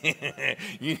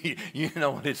 you know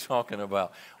what it's talking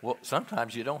about. Well,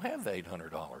 sometimes you don't have the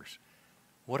 $800.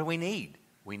 What do we need?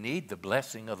 We need the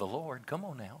blessing of the Lord. Come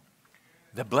on now.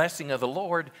 The blessing of the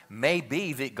Lord may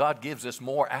be that God gives us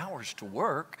more hours to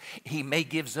work. He may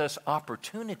give us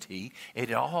opportunity.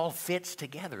 It all fits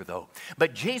together, though.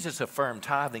 But Jesus affirmed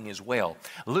tithing as well.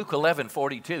 Luke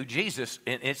 11:42, Jesus,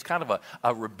 it's kind of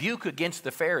a rebuke against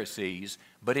the Pharisees,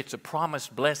 but it's a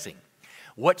promised blessing.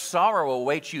 What sorrow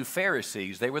awaits you,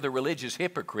 Pharisees? They were the religious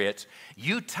hypocrites.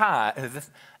 You tithe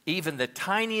even the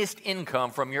tiniest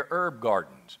income from your herb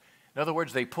gardens. In other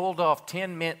words, they pulled off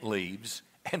 10 mint leaves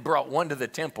and brought one to the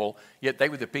temple, yet they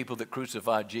were the people that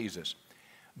crucified Jesus.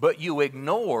 But you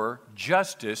ignore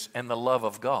justice and the love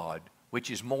of God,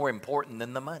 which is more important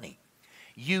than the money.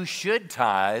 You should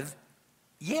tithe,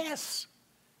 yes.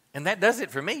 And that does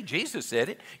it for me. Jesus said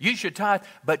it. You should tithe,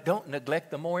 but don't neglect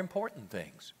the more important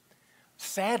things.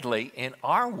 Sadly, in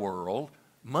our world,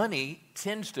 money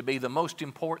tends to be the most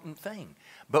important thing.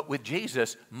 But with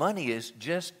Jesus, money is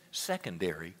just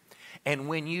secondary. And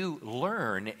when you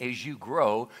learn as you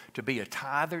grow to be a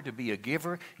tither, to be a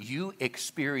giver, you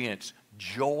experience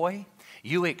joy,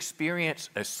 you experience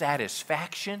a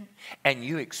satisfaction, and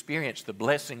you experience the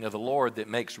blessing of the Lord that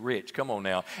makes rich, come on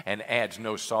now, and adds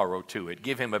no sorrow to it.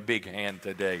 Give him a big hand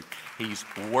today. He's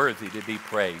worthy to be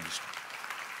praised.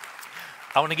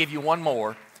 I want to give you one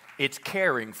more. It's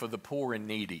caring for the poor and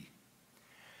needy.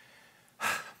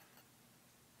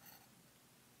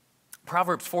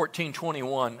 Proverbs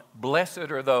 14:21,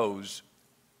 blessed are those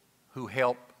who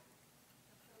help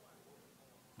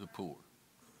the poor.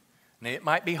 Now, it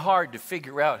might be hard to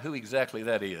figure out who exactly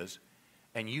that is,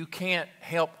 and you can't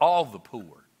help all the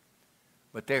poor,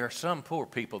 but there are some poor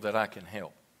people that I can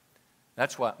help.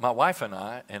 That's why my wife and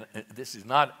I, and this is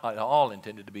not at all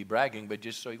intended to be bragging, but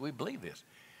just so we believe this,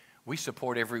 we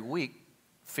support every week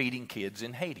feeding kids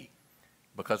in Haiti,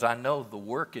 because I know the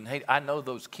work in Haiti. I know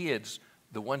those kids,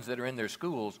 the ones that are in their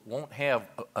schools, won't have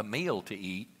a meal to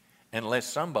eat unless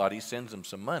somebody sends them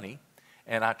some money,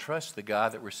 and I trust the guy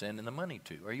that we're sending the money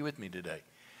to. Are you with me today?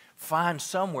 Find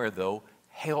somewhere, though,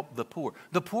 help the poor.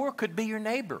 The poor could be your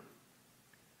neighbor.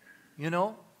 You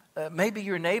know, maybe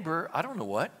your neighbor, I don't know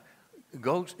what,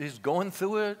 is going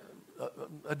through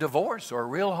a divorce or a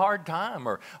real hard time,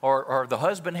 or the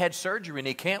husband had surgery and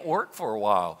he can't work for a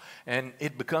while, and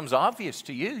it becomes obvious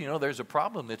to you, there's a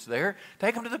problem that's there.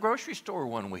 Take them to the grocery store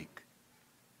one week.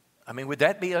 I mean, would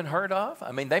that be unheard of?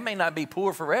 I mean, they may not be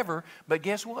poor forever, but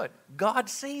guess what? God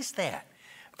sees that.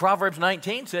 Proverbs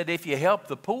 19 said, if you help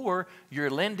the poor, you're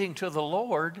lending to the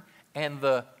Lord, and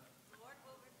the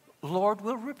Lord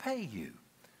will repay you.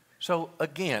 So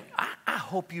again, I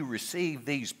hope you receive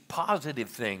these positive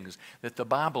things that the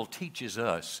Bible teaches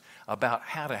us about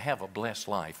how to have a blessed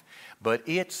life. But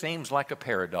it seems like a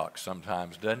paradox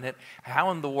sometimes, doesn't it?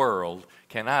 How in the world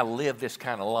can I live this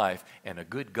kind of life and a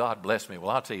good God bless me?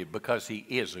 Well, I'll tell you, because he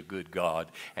is a good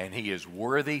God and he is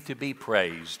worthy to be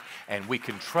praised, and we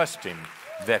can trust him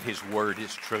that his word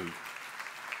is true.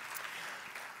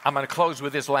 I'm going to close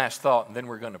with this last thought, and then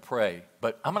we're going to pray.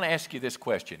 But I'm going to ask you this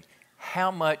question.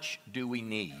 How much do we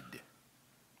need?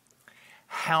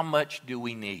 How much do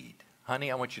we need? Honey,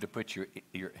 I want you to put your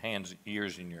hands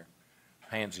in your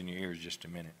ears just a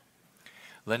minute.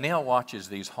 Linnell watches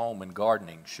these home and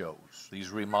gardening shows, these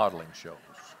remodeling shows.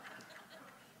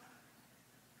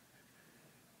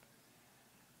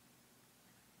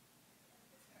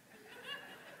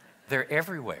 They're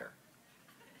everywhere.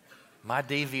 My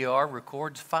DVR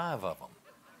records 5 of them.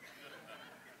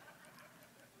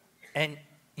 And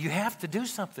you have to do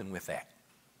something with that.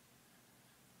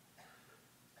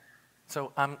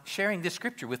 So I'm sharing this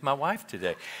scripture with my wife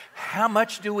today. How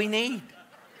much do we need?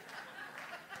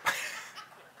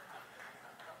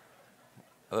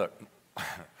 Look,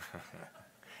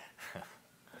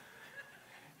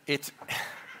 it's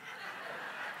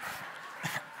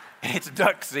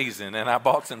duck season, and I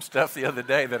bought some stuff the other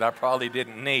day that I probably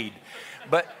didn't need.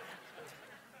 But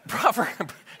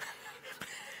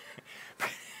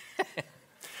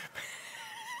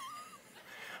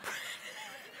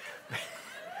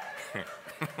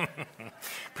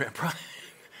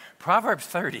Proverbs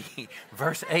 30,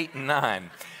 verse 8 and 9.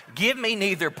 Give me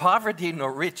neither poverty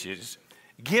nor riches.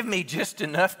 Give me just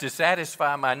enough to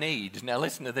satisfy my needs. Now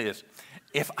listen to this.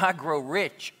 If I grow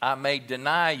rich, I may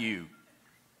deny you,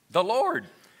 the Lord,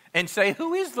 and say,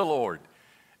 who is the Lord?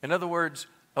 In other words,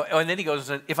 and then he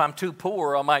goes, if I'm too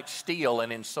poor, I might steal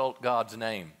and insult God's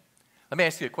name. Let me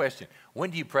ask you a question. When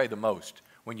do you pray the most?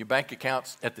 When your bank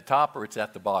account's at the top or it's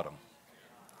at the bottom?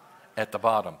 At the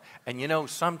bottom. And you know,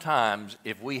 sometimes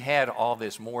if we had all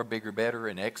this more, bigger, better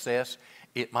in excess,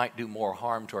 it might do more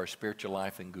harm to our spiritual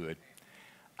life than good.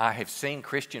 I have seen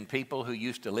Christian people who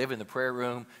used to live in the prayer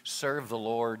room, serve the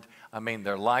Lord. I mean,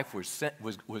 their life was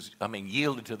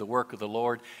yielded to the work of the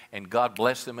Lord, and God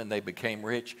blessed them, and they became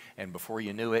rich. And before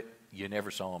you knew it, you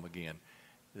never saw them again.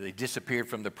 They disappeared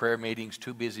from the prayer meetings,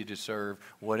 too busy to serve,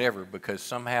 whatever, because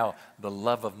somehow the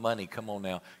love of money, come on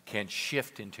now, can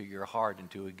shift into your heart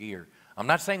into a gear. I'm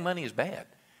not saying money is bad,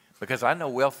 because I know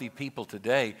wealthy people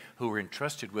today who are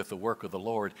entrusted with the work of the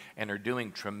Lord and are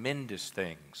doing tremendous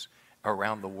things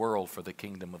around the world for the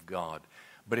kingdom of God.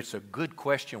 But it's a good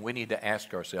question we need to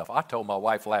ask ourselves. I told my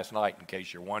wife last night, in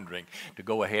case you're wondering, to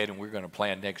go ahead and we're going to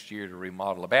plan next year to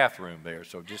remodel a bathroom there.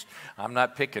 So I'm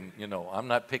not picking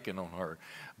on her.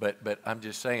 But I'm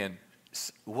just saying,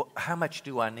 how much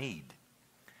do I need?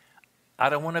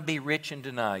 I don't want to be rich and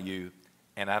deny you,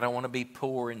 and I don't want to be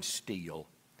poor and steal.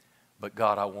 But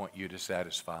God, I want you to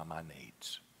satisfy my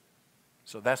needs.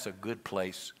 So that's a good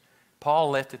place.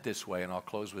 Paul left it this way, and I'll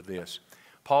close with this.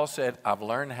 Paul said, I've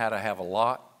learned how to have a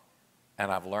lot,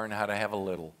 and I've learned how to have a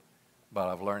little, but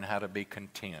I've learned how to be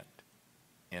content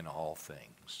in all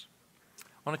things.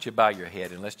 Why don't you bow your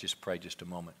head, and let's just pray just a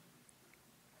moment.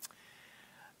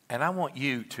 And I want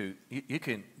you to,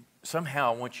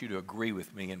 somehow I want you to agree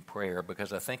with me in prayer,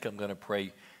 because I think I'm going to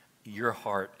pray your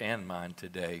heart and mine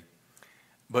today.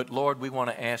 But Lord, we want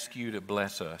to ask you to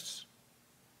bless us.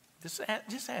 Just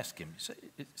ask him. Say,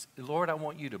 Lord, I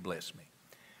want you to bless me.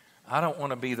 I don't want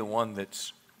to be the one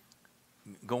that's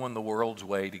going the world's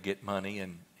way to get money,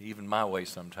 and even my way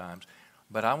sometimes.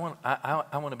 But I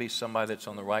want to be somebody that's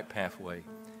on the right pathway,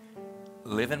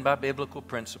 living by biblical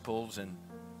principles and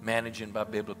managing by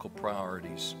biblical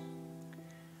priorities.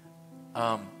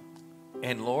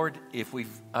 And Lord, if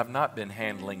I've not been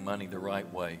handling money the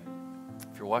right way,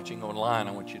 if you're watching online,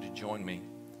 I want you to join me.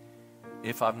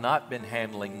 If I've not been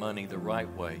handling money the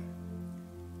right way,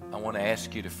 I want to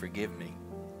ask you to forgive me.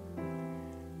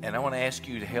 And I want to ask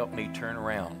you to help me turn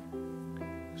around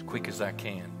as quick as I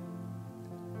can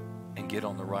and get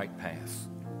on the right path.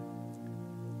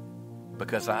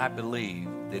 Because I believe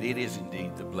that it is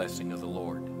indeed the blessing of the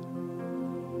Lord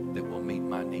that will meet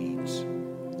my needs.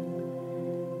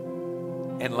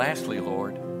 And lastly,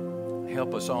 Lord,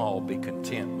 help us all be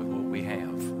content with what we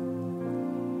have.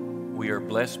 We are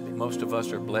blessed, most of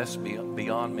us are blessed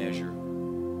beyond measure.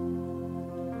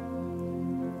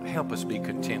 Help us be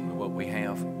content with what we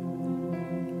have.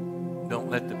 Don't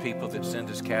let the people that send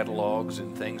us catalogs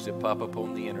and things that pop up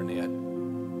on the internet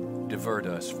divert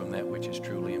us from that which is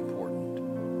truly important.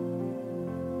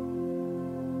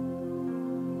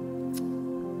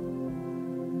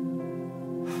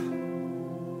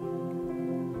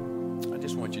 I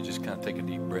just want you to just kind of take a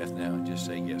deep breath now and just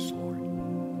say, yes, Lord.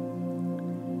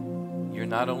 You're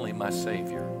not only my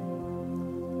Savior,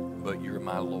 but you're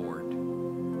my Lord.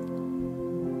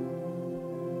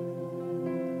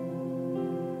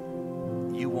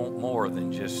 You want more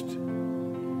than just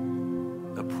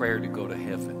a prayer to go to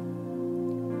heaven.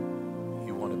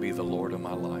 You want to be the Lord of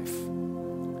my life.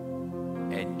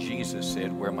 And Jesus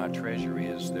said, where my treasure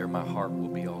is, there my heart will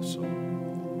be also.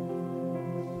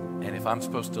 And if I'm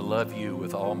supposed to love you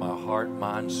with all my heart,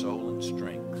 mind, soul, and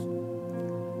strength,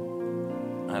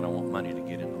 I don't want money to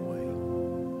get in the way.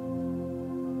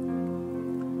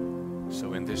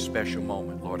 So in this special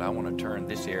moment, Lord, I want to turn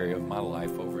this area of my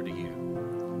life over to you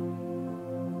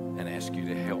and ask you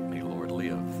to help me, Lord,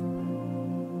 live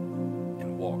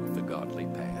and walk the godly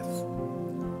path.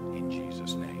 In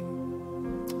Jesus' name.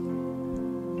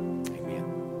 Amen.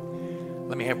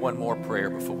 Let me have one more prayer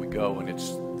before we go, and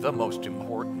it's the most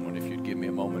important one, if you'd give me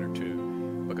a moment or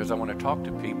two, because I want to talk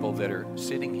to people that are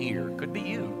sitting here. Could be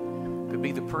you. could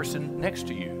be the person next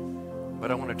to you. But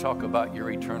I want to talk about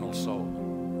your eternal soul.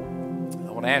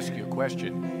 I want to ask you a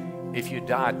question. If you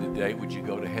died today, would you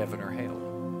go to heaven or hell?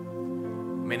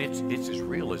 I mean, it's as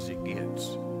real as it gets.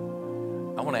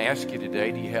 I want to ask you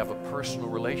today, do you have a personal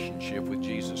relationship with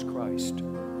Jesus Christ?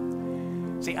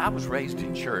 See, I was raised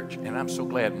in church, and I'm so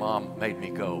glad Mom made me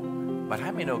go. But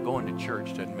how many know going to church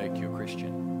doesn't make you a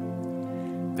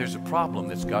Christian? There's a problem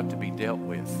that's got to be dealt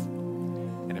with.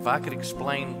 And if I could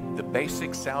explain the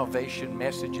basic salvation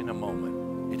message in a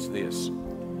moment, it's this.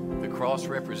 The cross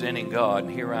representing God,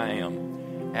 and here I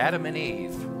am. Adam and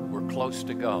Eve were close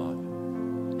to God.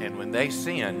 And when they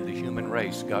sinned, the human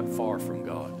race got far from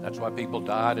God. That's why people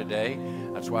die today.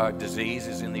 That's why disease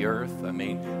is in the earth. I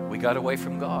mean, we got away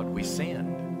from God. We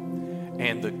sinned.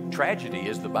 And the tragedy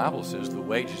is the Bible says the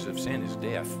wages of sin is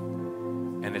death.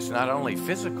 And it's not only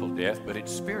physical death, but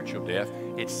it's spiritual death.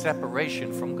 It's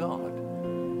separation from God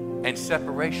and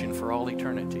separation for all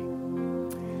eternity.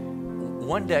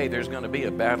 One day there's going to be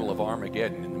a battle of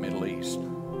Armageddon in the Middle East.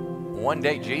 One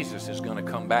day Jesus is going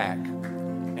to come back,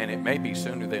 and it may be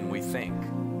sooner than we think.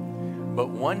 But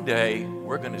one day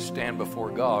we're going to stand before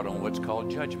God on what's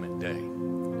called Judgment Day.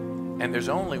 And there's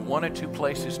only one or two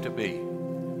places to be,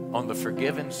 on the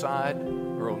forgiven side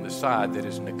or on the side that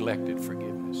has neglected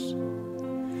forgiveness.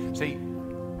 See,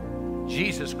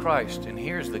 Jesus Christ, and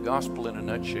here's the gospel in a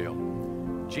nutshell.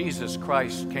 Jesus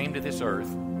Christ came to this earth,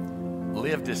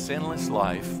 lived a sinless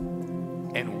life,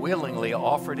 and willingly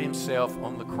offered himself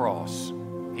on the cross.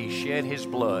 He shed his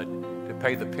blood to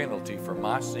pay the penalty for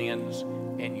my sins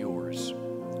and yours.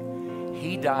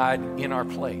 He died in our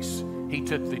place. He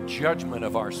took the judgment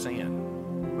of our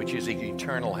sin, which is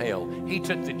eternal hell. He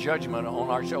took the judgment on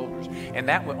our shoulders, and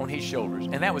that was on his shoulders,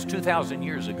 and that was 2,000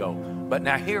 years ago. But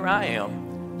now here I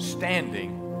am,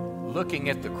 standing, looking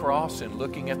at the cross and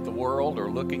looking at the world or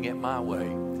looking at my way.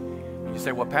 And you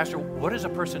say, well, Pastor, what does a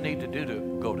person need to do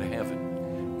to go to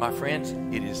heaven? My friends,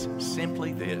 it is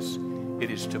simply this.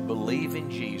 It is to believe in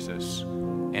Jesus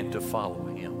and to follow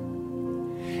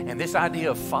him. And this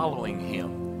idea of following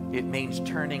him, it means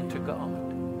turning to God.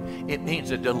 It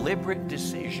means a deliberate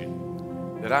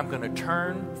decision that I'm going to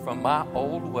turn from my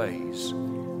old ways,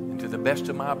 and to the best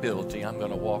of my ability, I'm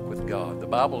going to walk with God. The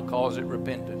Bible calls it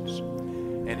repentance.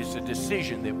 And it's a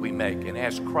decision that we make and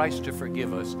ask Christ to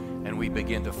forgive us, and we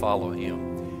begin to follow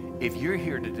him. If you're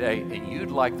here today and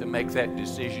you'd like to make that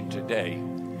decision today,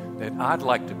 that I'd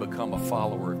like to become a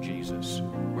follower of Jesus,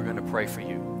 we're going to pray for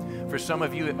you. For some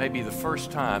of you, it may be the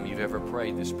first time you've ever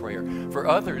prayed this prayer. For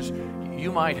others,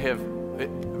 you might have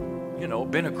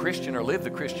been a Christian or lived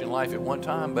the Christian life at one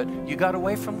time, but you got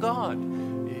away from God.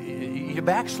 You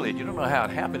backslid. You don't know how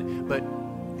it happened, but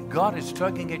God is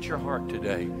tugging at your heart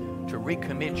today to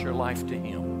recommit your life to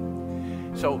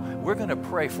him. So we're going to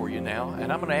pray for you now,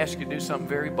 and I'm going to ask you to do something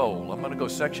very bold. I'm going to go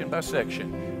section by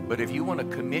section, but if you want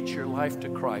to commit your life to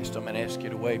Christ, I'm going to ask you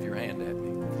to wave your hand at me.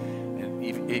 And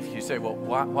if you say, well,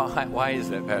 why is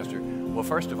that, Pastor? Well,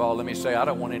 first of all, let me say, I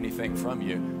don't want anything from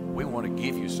you. We want to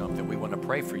give you something. We want to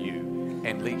pray for you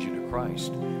and lead you to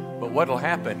Christ. But what will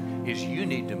happen is you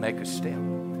need to make a step.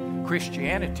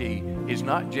 Christianity is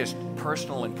not just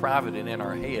personal and private and in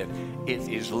our head. It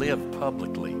is lived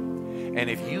publicly. And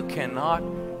if you cannot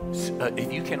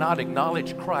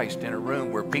acknowledge Christ in a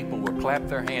room where people will clap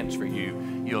their hands for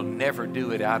you, you'll never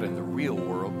do it out in the real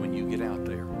world when you get out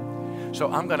there.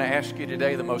 So I'm going to ask you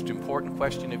today the most important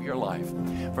question of your life.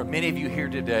 For many of you here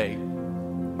today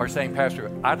are saying,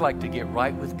 Pastor, I'd like to get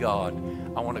right with God.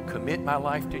 I want to commit my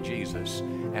life to Jesus,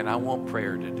 and I want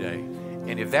prayer today.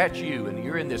 And if that's you and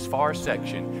you're in this far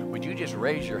section, would you just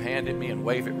raise your hand at me and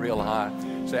wave it real high?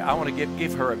 Say, I want to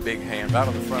give her a big hand right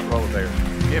on the front row there.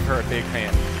 Give her a big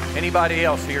hand. Anybody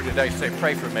else here today, say,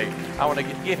 pray for me. I want to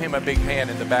give him a big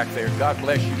hand in the back there. God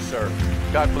bless you, sir.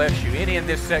 God bless you. Any in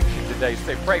this section today,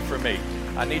 say, pray for me.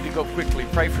 I need to go quickly.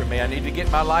 Pray for me. I need to get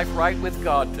my life right with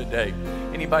God today.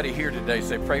 Anybody here today,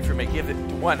 say, pray for me. Give it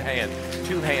to one hand,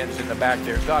 two hands in the back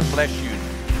there. God bless you.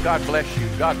 God bless you.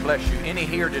 God bless you. Any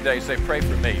here today, say, pray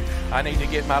for me. I need to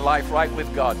get my life right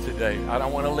with God today. I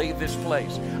don't want to leave this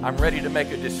place. I'm ready to make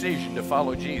a decision to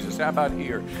follow Jesus. How about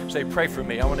here? Say, pray for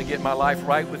me. I want to get my life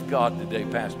right with God today,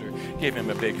 Pastor. Give him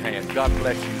a big hand. God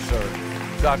bless you,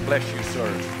 sir. God bless you,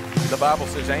 sir. The Bible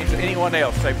says, angel. Anyone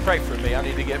else, say, pray for me. I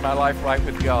need to get my life right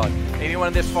with God. Anyone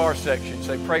in this far section,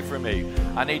 say, pray for me.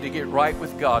 I need to get right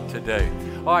with God today.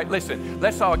 All right, listen,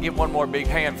 let's all give one more big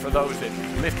hand for those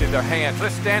that lifted their hands.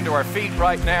 Let's stand to our feet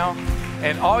right now.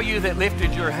 And all you that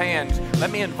lifted your hands,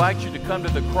 let me invite you to come to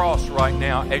the cross right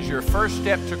now as your first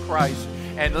step to Christ,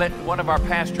 and let one of our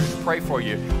pastors pray for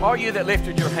you. All you that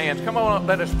lifted your hands, come on up,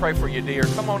 let us pray for you, dear.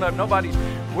 Come on up. Nobody's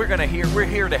we're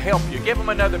here to help you. Give them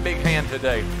another big hand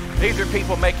today. These are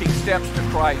people making steps to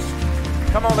Christ.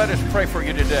 Come on, let us pray for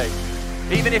you today.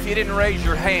 Even if you didn't raise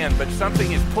your hand, but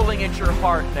something is pulling at your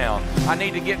heart now. I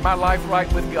need to get my life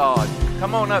right with God.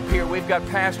 Come on up here. We've got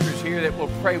pastors here that will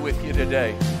pray with you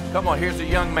today. Come on, here's a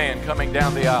young man coming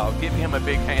down the aisle. Give him a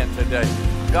big hand today.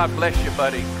 God bless you,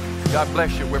 buddy. God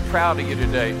bless you. We're proud of you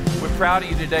today. We're proud of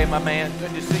you today, my man.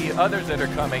 Good to see you. Others that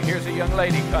are coming. Here's a young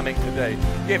lady coming today.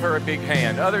 Give her a big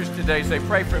hand. Others today say,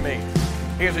 pray for me.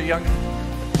 Here's a young...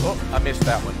 Oh, I missed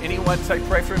that one. Anyone say,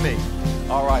 pray for me?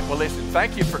 All right. Well, listen,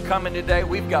 thank you for coming today.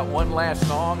 We've got one last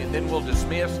song, and then we'll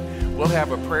dismiss. We'll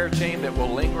have a prayer team that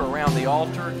will linger around the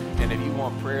altar, and if you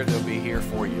want prayer, they'll be here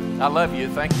for you. I love you.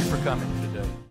 Thank you for coming.